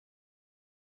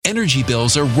energy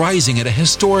bills are rising at a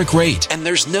historic rate, and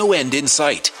there's no end in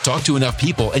sight. Talk to enough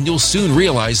people and you'll soon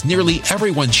realize nearly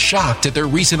everyone's shocked at their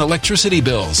recent electricity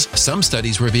bills. Some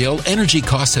studies reveal energy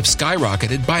costs have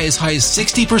skyrocketed by as high as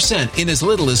 60% in as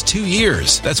little as 2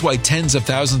 years. That's why tens of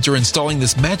thousands are installing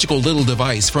this magical little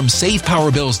device from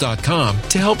SavePowerBills.com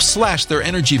to help slash their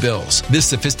energy bills. This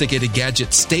sophisticated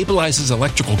gadget stabilizes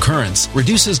electrical currents,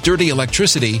 reduces dirty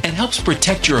electricity, and helps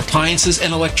protect your appliances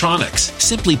and electronics.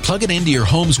 Simply plug it into your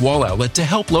home's wall outlet to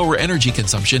help lower energy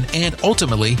consumption and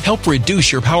ultimately help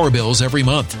reduce your power bills every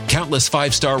month. Countless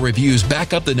 5-star reviews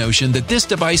back up the notion that this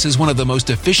device is one of the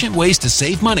most efficient ways to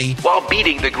save money while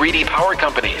beating the greedy power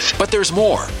companies. But there's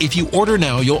more. If you order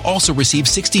now, you'll also receive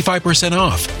 65%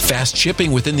 off, fast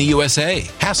shipping within the USA,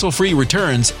 hassle-free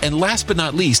returns, and last but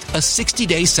not least, a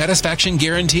 60-day satisfaction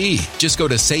guarantee. Just go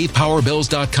to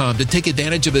SavePowerBills.com to take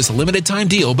advantage of this limited time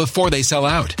deal before they sell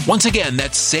out. Once again,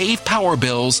 that's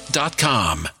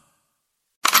SavePowerBills.com.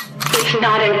 It's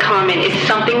not uncommon. It's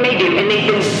something they do, and they've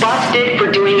been busted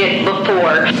for doing it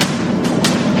before.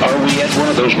 Are we at one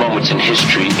of those moments in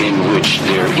history in which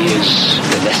there is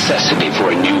the necessity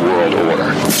for a new world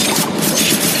order?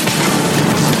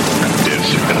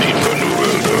 There's a need for a new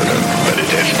world order, but it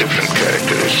has different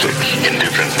characteristics in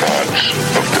different parts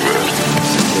of the world.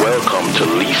 Welcome to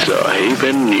Lisa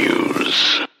Haven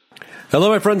News. Hello,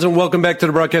 my friends, and welcome back to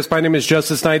the broadcast. My name is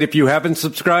Justice Knight. If you haven't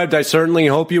subscribed, I certainly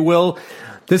hope you will.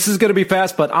 This is going to be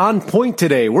fast, but on point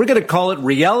today. We're going to call it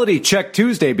Reality Check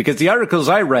Tuesday because the articles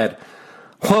I read,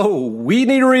 whoa, we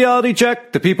need a reality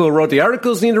check? The people who wrote the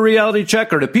articles need a reality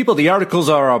check? Or the people the articles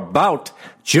are about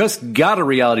just got a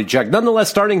reality check? Nonetheless,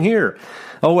 starting here.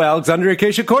 Oh, Alexandria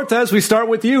Ocasio-Cortez, we start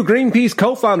with you. Greenpeace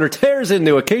co-founder tears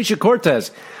into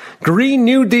Ocasio-Cortez. Green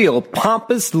New Deal,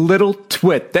 pompous little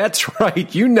twit. That's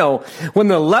right. You know, when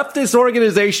the leftist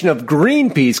organization of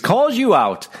Greenpeace calls you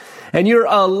out and you're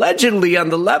allegedly on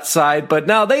the left side, but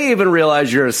now they even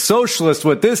realize you're a socialist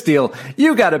with this deal,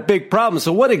 you got a big problem.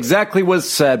 So what exactly was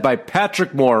said by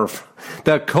Patrick Moore,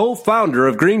 the co-founder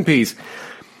of Greenpeace?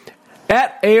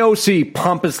 At AOC,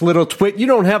 pompous little twit, you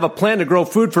don't have a plan to grow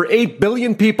food for 8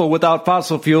 billion people without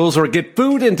fossil fuels or get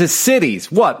food into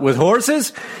cities. What, with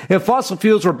horses? If fossil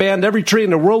fuels were banned, every tree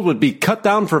in the world would be cut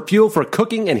down for fuel for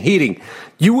cooking and heating.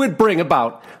 You would bring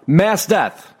about mass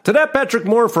death. To that, Patrick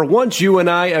Moore, for once you and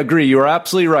I agree. You are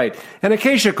absolutely right. And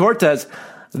Ocasio-Cortez,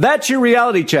 that's your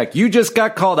reality check. You just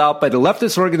got called out by the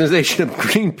leftist organization of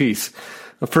Greenpeace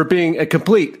for being a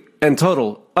complete and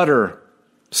total, utter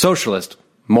socialist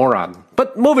moron.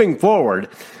 But moving forward,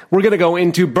 we're going to go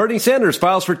into Bernie Sanders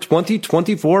files for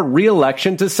 2024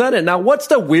 re-election to Senate. Now, what's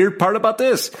the weird part about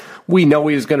this? We know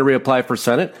he's going to reapply for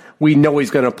Senate. We know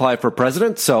he's going to apply for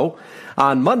president. So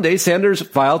on Monday, Sanders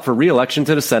filed for re-election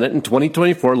to the Senate in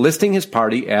 2024, listing his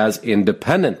party as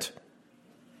independent.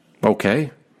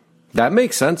 Okay, that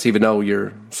makes sense, even though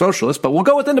you're socialist. But we'll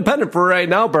go with independent for right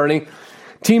now, Bernie.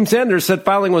 Team Sanders said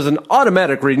filing was an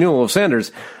automatic renewal of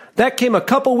Sanders. That came a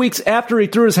couple weeks after he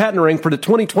threw his hat in the ring for the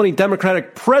 2020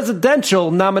 Democratic presidential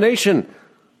nomination.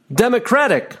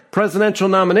 Democratic presidential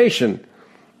nomination.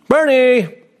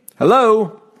 Bernie,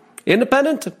 hello?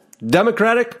 Independent,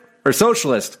 Democratic, or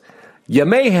socialist? You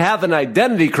may have an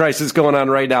identity crisis going on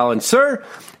right now, and sir,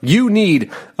 you need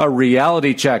a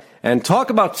reality check. And talk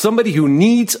about somebody who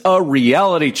needs a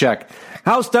reality check.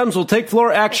 House Dems will take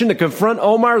floor action to confront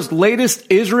Omar's latest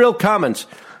Israel comments.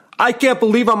 I can't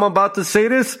believe I'm about to say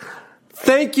this.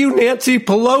 Thank you, Nancy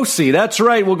Pelosi. That's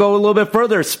right. We'll go a little bit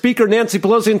further. Speaker Nancy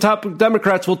Pelosi and top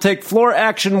Democrats will take floor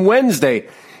action Wednesday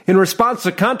in response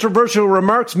to controversial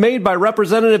remarks made by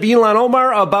Representative Ilhan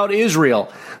Omar about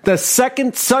Israel. The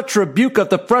second such rebuke of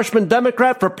the freshman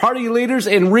Democrat for party leaders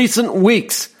in recent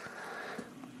weeks.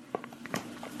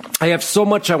 I have so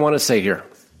much I want to say here.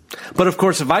 But of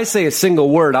course, if I say a single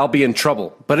word, I'll be in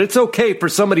trouble. But it's okay for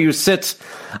somebody who sits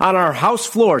on our House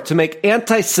floor to make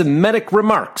anti-Semitic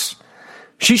remarks.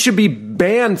 She should be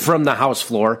banned from the House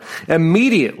floor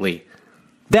immediately.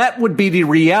 That would be the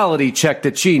reality check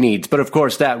that she needs. But of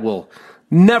course, that will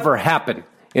never happen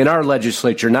in our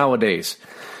legislature nowadays.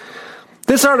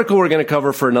 This article we're going to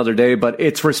cover for another day, but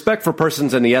it's Respect for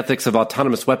Persons and the Ethics of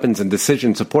Autonomous Weapons and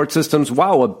Decision Support Systems.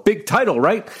 Wow, a big title,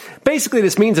 right? Basically,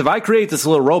 this means if I create this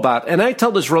little robot and I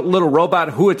tell this little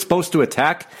robot who it's supposed to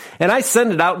attack, and I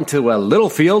send it out into a little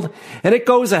field, and it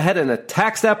goes ahead and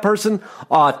attacks that person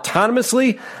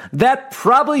autonomously, that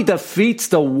probably defeats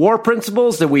the war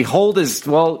principles that we hold as,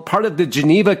 well, part of the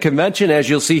Geneva Convention, as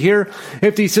you'll see here.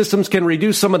 If these systems can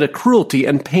reduce some of the cruelty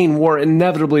and pain war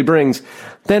inevitably brings,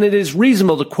 then it is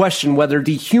reasonable to question whether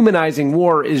dehumanizing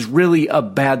war is really a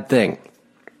bad thing.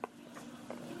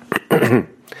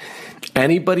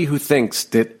 Anybody who thinks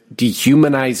that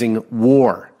dehumanizing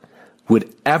war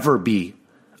would ever be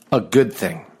a good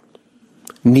thing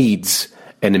needs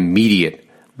an immediate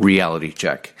reality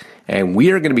check. And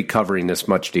we are going to be covering this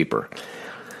much deeper.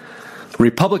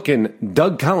 Republican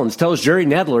Doug Collins tells Jerry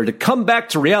Nadler to come back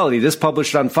to reality. This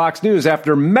published on Fox News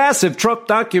after massive Trump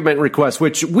document requests,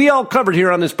 which we all covered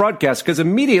here on this broadcast because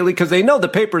they know the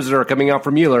papers that are coming out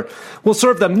from Mueller will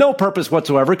serve them no purpose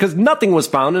whatsoever because nothing was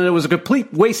found and it was a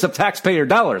complete waste of taxpayer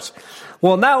dollars.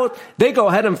 Well, now they go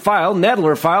ahead and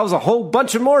Nadler files a whole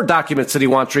bunch of more documents that he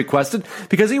wants requested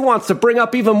because he wants to bring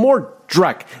up even more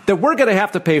dreck that we're going to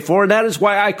have to pay for, and that is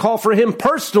why I call for him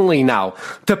personally now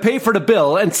to pay for the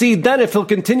bill and see then if he'll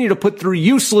continue to put through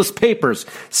useless papers.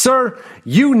 Sir,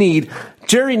 you need,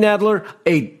 Jerry Nadler,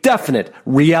 a definite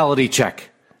reality check.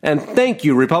 And thank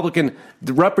you, Republican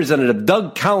Representative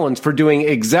Doug Collins, for doing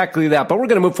exactly that. But we're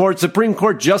going to move forward. Supreme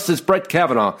Court Justice Brett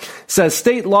Kavanaugh says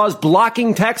state laws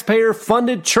blocking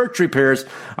taxpayer-funded church repairs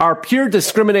are pure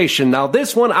discrimination. Now,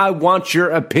 this one I want your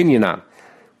opinion on.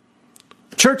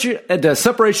 The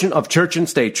separation of church and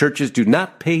state. Churches do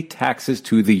not pay taxes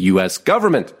to the U.S.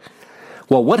 government.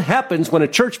 Well, what happens when a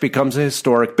church becomes a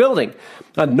historic building?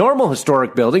 A normal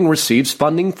historic building receives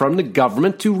funding from the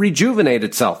government to rejuvenate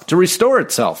itself, to restore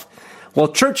itself. Well,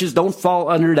 churches don't fall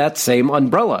under that same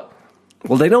umbrella.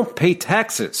 Well, they don't pay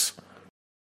taxes.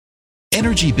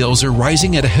 Energy bills are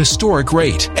rising at a historic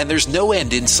rate, and there's no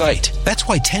end in sight. That's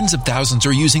why tens of thousands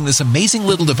are using this amazing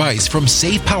little device from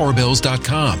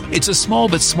SavePowerBills.com. It's a small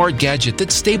but smart gadget that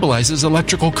stabilizes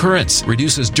electrical currents,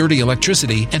 reduces dirty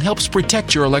electricity, and helps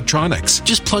protect your electronics.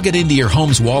 Just plug it into your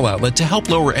home's wall outlet to help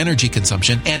lower energy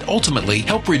consumption and ultimately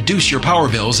help reduce your power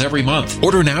bills every month.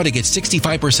 Order now to get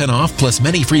 65% off plus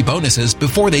many free bonuses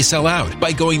before they sell out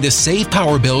by going to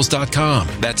SavePowerBills.com.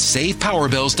 That's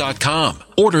SavePowerBills.com.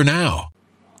 Order now.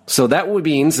 So that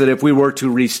means that if we were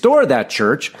to restore that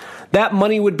church, that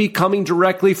money would be coming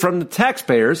directly from the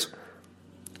taxpayers,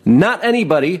 not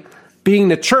anybody being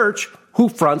the church who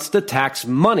fronts the tax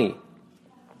money.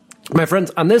 My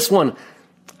friends, on this one,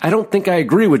 I don't think I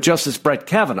agree with Justice Brett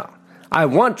Kavanaugh. I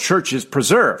want churches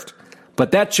preserved,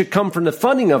 but that should come from the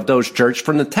funding of those churches,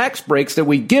 from the tax breaks that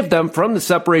we give them from the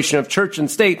separation of church and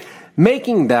state,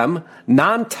 making them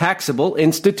non-taxable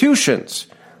institutions.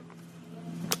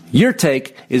 Your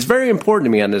take is very important to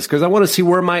me on this because I want to see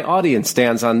where my audience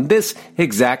stands on this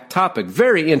exact topic.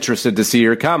 Very interested to see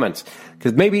your comments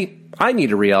because maybe I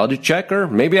need a reality check or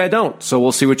maybe I don't. So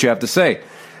we'll see what you have to say.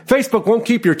 Facebook won't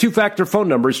keep your two-factor phone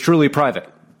numbers truly private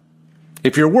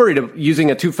if you're worried of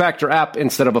using a two-factor app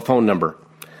instead of a phone number.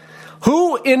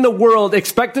 Who in the world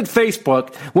expected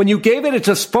Facebook, when you gave it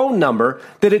its phone number,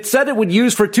 that it said it would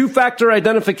use for two-factor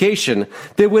identification,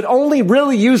 they would only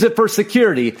really use it for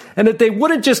security, and that they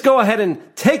wouldn't just go ahead and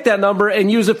take that number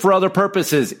and use it for other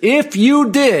purposes? If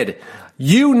you did,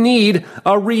 you need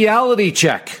a reality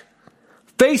check.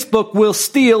 Facebook will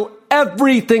steal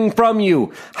everything from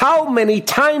you. How many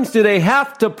times do they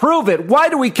have to prove it? Why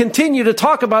do we continue to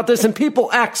talk about this and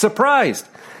people act surprised?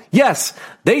 Yes,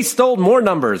 they stole more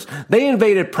numbers. They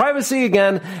invaded privacy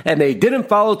again, and they didn't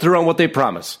follow through on what they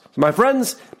promised. My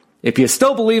friends, if you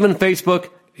still believe in Facebook,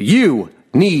 you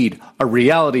need a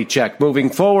reality check moving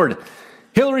forward.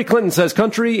 Hillary Clinton says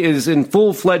country is in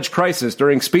full-fledged crisis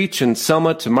during speech in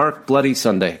Selma to mark Bloody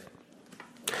Sunday.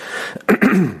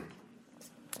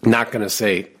 Not going to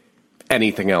say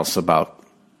anything else about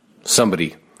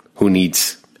somebody who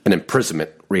needs an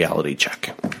imprisonment reality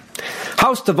check.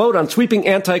 House to vote on sweeping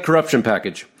anti-corruption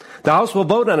package. The House will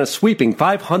vote on a sweeping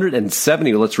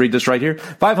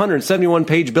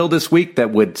 571-page bill this week that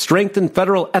would strengthen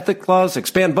federal ethics laws,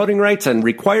 expand voting rights, and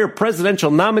require presidential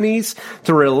nominees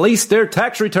to release their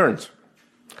tax returns.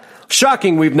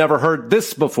 Shocking, we've never heard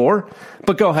this before,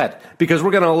 but go ahead, because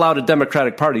we're going to allow the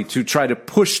Democratic Party to try to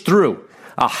push through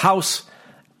a House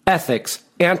ethics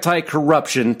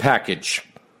anti-corruption package.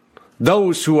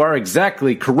 Those who are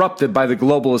exactly corrupted by the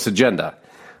globalist agenda.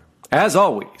 As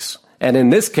always, and in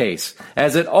this case,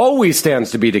 as it always stands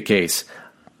to be the case,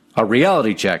 a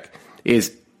reality check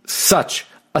is such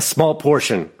a small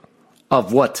portion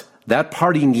of what that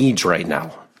party needs right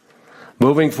now.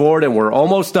 Moving forward, and we're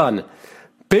almost done.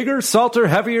 Bigger, salter,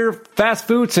 heavier fast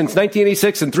food since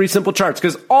 1986 in 3 simple charts.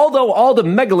 Because although all the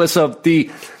megaliths of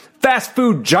the fast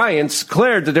food giants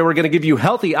declared that they were going to give you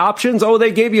healthy options. Oh,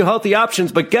 they gave you healthy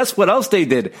options, but guess what else they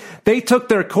did? They took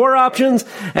their core options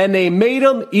and they made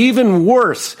them even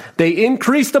worse. They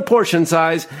increased the portion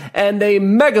size and they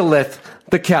megalith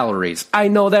the calories. I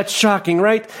know that's shocking,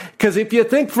 right? Because if you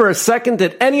think for a second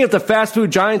that any of the fast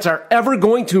food giants are ever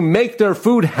going to make their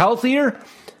food healthier,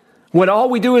 When all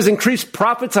we do is increase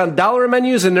profits on dollar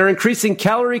menus and they're increasing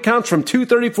calorie counts from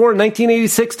 234 in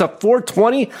 1986 to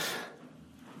 420,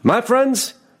 my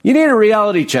friends, you need a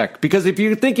reality check, because if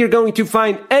you think you're going to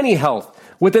find any health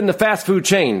within the fast food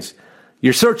chains,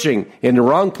 you're searching in the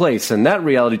wrong place. And that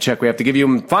reality check we have to give you.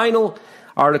 In final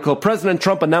article, President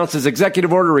Trump announces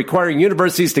executive order requiring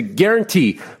universities to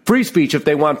guarantee free speech if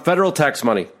they want federal tax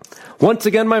money. Once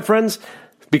again, my friends,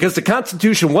 because the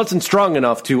Constitution wasn't strong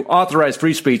enough to authorize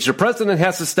free speech, the president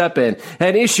has to step in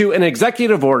and issue an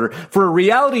executive order for a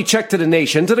reality check to the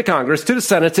nation, to the Congress, to the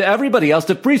Senate, to everybody else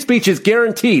that free speech is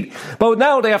guaranteed. But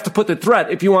now they have to put the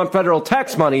threat: if you want federal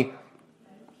tax money,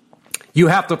 you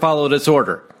have to follow this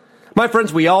order. My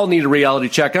friends, we all need a reality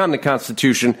check on the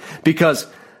Constitution, because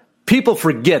people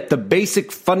forget the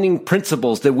basic funding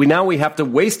principles that we have to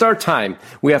waste our time.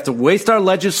 We have to waste our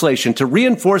legislation to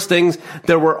reinforce things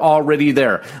that were already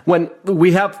there. When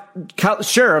we have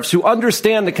sheriffs who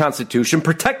understand the Constitution,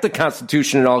 protect the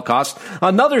Constitution at all costs,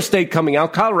 another state coming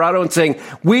out, Colorado, and saying,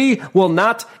 we will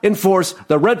not enforce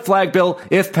the red flag bill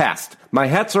if passed. My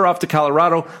hats are off to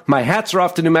Colorado. My hats are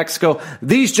off to New Mexico.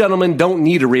 These gentlemen don't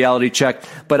need a reality check.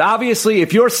 But obviously,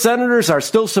 if your senators are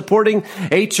still supporting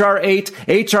H.R. 8,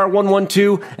 H.R.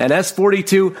 112, and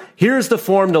S42, here's the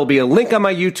form. There'll be a link on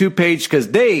my YouTube page,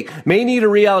 because they may need a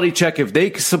reality check if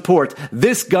they support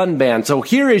this gun ban. So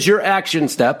here is your action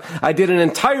step. I did an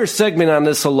entire segment on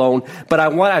this alone, but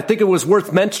I think it was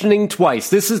worth mentioning twice.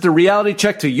 This is the reality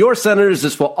check to your senators.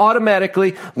 This will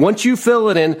automatically, once you fill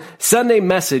it in, send a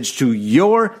message to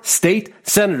your state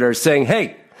senator saying,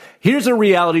 hey, here's a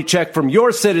reality check from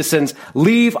your citizens.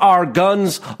 Leave our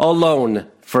guns alone.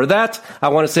 For that, I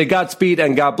want to say Godspeed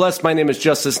and God bless. My name is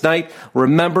Justice Knight.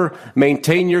 Remember,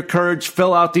 maintain your courage,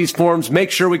 fill out these forms,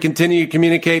 make sure we continue to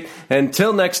communicate.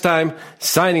 Until next time,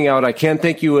 signing out. I can't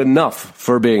thank you enough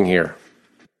for being here.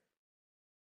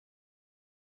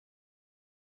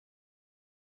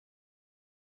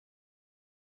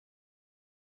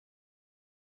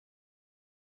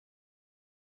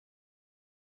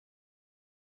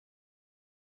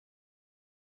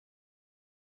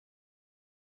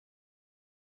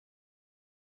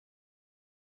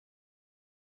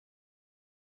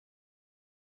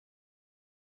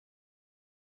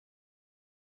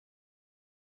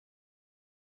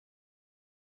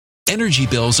 Energy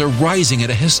bills are rising at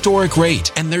a historic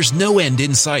rate, and there's no end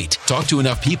in sight. Talk to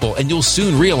enough people and you'll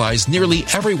soon realize nearly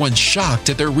everyone's shocked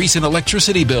at their recent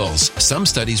electricity bills. Some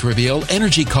studies reveal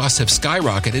energy costs have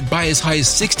skyrocketed by as high as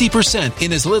 60%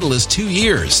 in as little as 2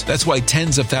 years. That's why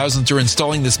tens of thousands are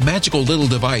installing this magical little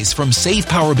device from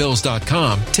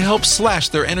SavePowerBills.com to help slash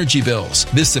their energy bills.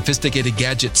 This sophisticated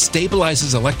gadget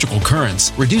stabilizes electrical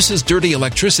currents, reduces dirty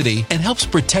electricity, and helps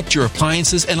protect your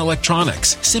appliances and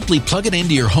electronics. Simply plug it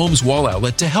into your home's wall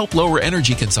outlet to help lower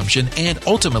energy consumption and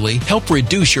ultimately help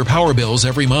reduce your power bills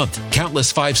every month.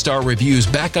 Countless 5-star reviews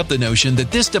back up the notion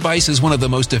that this device is one of the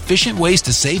most efficient ways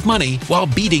to save money while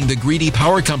beating the greedy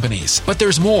power companies. But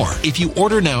there's more. If you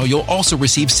order now, you'll also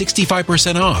receive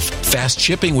 65% off, fast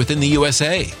shipping within the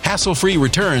USA, hassle-free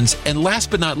returns, and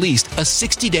last but not least, a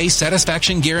 60-day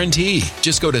satisfaction guarantee.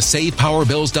 Just go to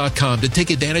SavePowerBills.com to take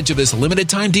advantage of this limited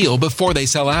time deal before they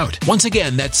sell out. Once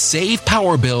again, that's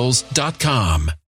SavePowerBills.com.